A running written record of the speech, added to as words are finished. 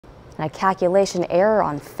And a calculation error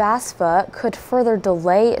on FAFSA could further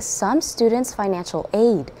delay some students' financial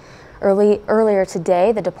aid. Earlier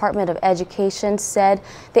today, the Department of Education said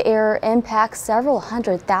the error impacts several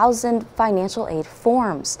 100,000 financial aid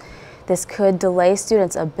forms. This could delay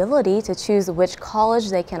students' ability to choose which college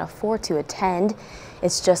they can afford to attend.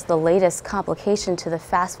 It's just the latest complication to the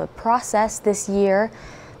FAFSA process this year.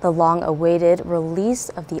 The long-awaited release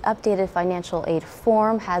of the updated financial aid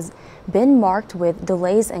form has been marked with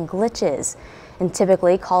delays and glitches. And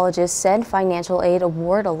typically, colleges send financial aid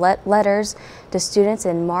award letters to students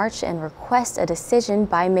in March and request a decision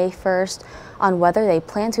by May 1st on whether they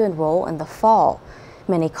plan to enroll in the fall.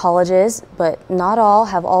 Many colleges, but not all,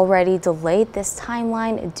 have already delayed this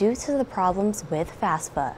timeline due to the problems with FAFSA.